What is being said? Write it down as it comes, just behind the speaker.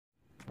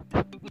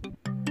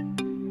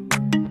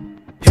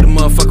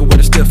motherfucker with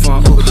a stiff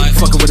on. Ooh,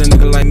 fuckin' with a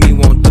nigga like me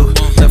won't do.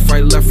 Left,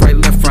 right, left, right,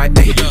 left, right.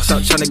 Ayy,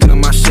 stop tryna get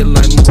on my shit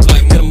like move.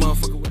 Hit a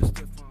motherfucker with a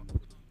stiff on.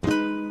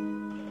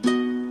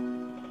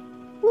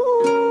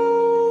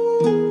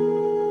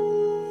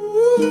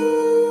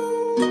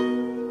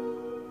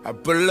 I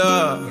pull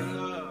up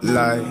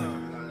like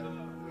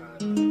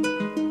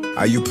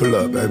how you pull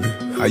up, baby?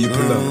 How you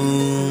pull up?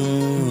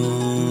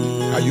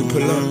 How you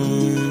pull up?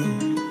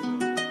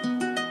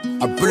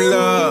 I pull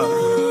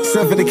up.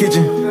 Step in the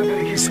kitchen.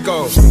 Let's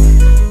go.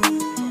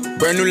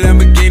 Brand new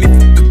Lamborghini,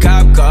 a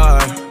cop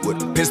car.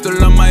 With a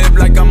pistol on my hip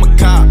like I'm a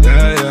cop.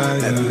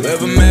 Have you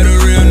ever met a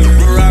real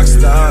nigga rock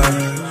star?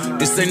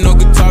 This ain't no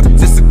guitar, but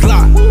this a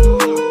Glock.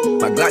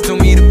 My Glock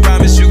told me to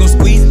promise you gon'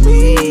 squeeze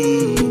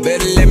me. You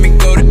better let me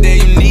go the day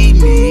you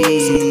need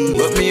me.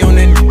 Put me on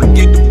that nigga,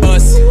 get the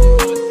bus.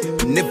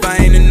 And if I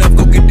ain't enough,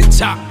 go get the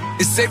chop.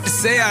 It's safe to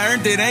say I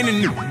earned it, ain't a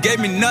nigga, gave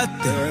me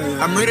nothing.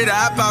 I'm ready to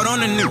hop out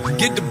on a nigga,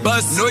 get the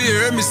bus. Know you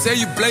heard me say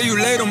you play, you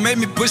late, don't make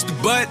me push the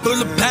butt.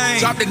 Full of pain,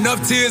 dropped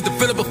enough tears to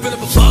fill up a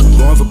fuck.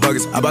 Going for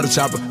buckets, I bought a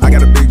chopper. I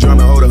got a big drum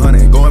and hold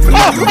 100. Going for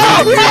nothing,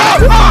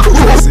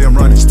 I see I'm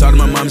running. She talked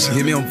to my mom, she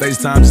hit me on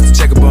FaceTime just to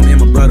check up on me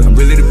and my brother. I'm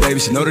really the baby,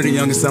 she know that the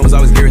youngest son was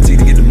always guaranteed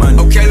to get the money.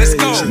 Okay, let's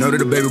go. She know that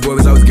the baby boy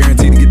was always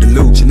guaranteed to get the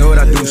loot. She know what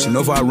I do, she know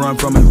if I run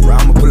from it,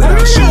 I'ma pull it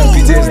out, shoot.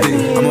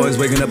 PTSD, I'm always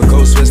waking up a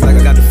cold sweats like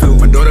I got the flu.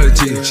 My daughter a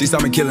G, she saw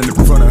me killing it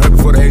in front of her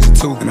before the age of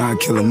 2. And I'd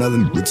kill another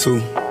nigga too,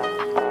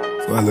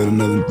 before I let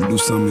another nigga do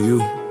something to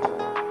you.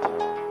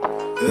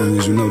 As long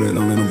as you know that,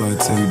 don't let nobody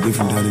tell you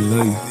different, daddy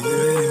love you.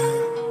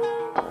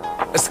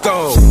 Let's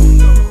go.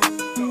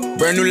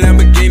 Brand new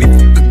Lamborghini,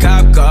 a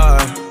cop car.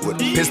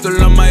 With a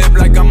pistol on my hip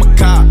like I'm a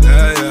cop.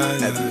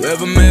 Have you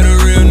ever met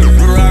a real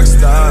nigga rock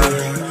star?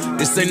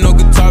 This ain't no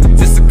guitar, but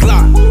this a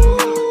Glock.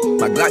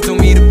 My Glock told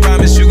me to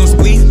promise you gon'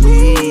 squeeze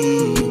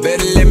me. You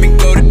better let me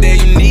go the day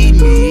you need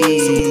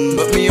me.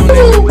 Put me on that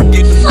nigga,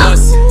 get the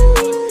bus.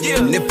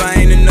 And if I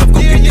ain't enough,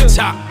 go get the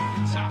chop.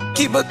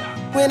 Keep a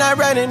when I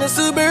ride in the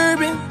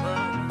Suburban.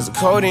 Cause the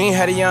codeine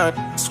had a young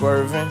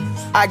swerving.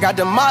 I got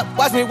the mop,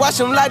 watch me wash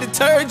them like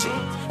detergent.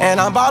 And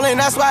I'm ballin',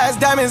 that's why it's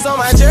diamonds on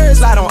my jersey.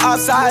 Slide on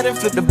outside and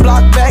flip the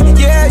block back,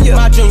 yeah, yeah.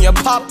 My junior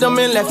popped them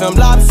and left them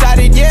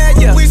lopsided, yeah,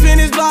 yeah. We spin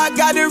his block,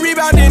 got the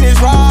rebound in his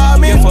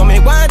ramen. For me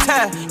one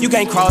time, you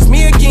can't cross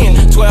me again.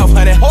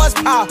 1200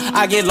 horsepower,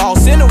 I get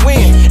lost in the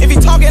wind. If he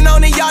talking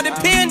on it, y'all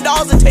depend,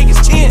 dolls and take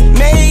his chin.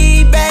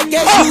 Maybach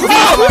SUV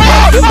for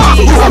my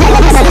refugees. I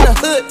was in the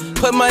hood,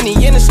 put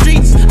money in the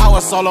streets. I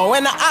was solo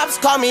and the ops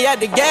called me at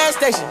the gas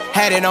station.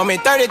 Had it on me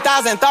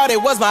 30,000, thought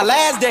it was my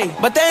last day.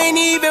 But they ain't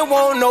even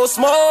want no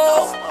smoke.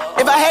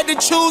 If I had to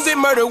choose it,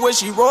 murder would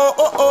she roll?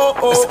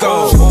 Let's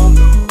go.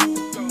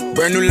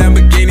 Brand new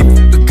Lamborghini,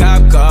 a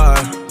cop car.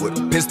 With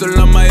a pistol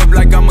on my hip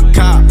like I'm a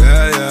cop.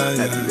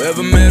 Have you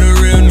ever met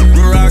a real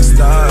nigga rock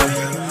star?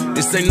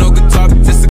 This ain't no guitar, but this a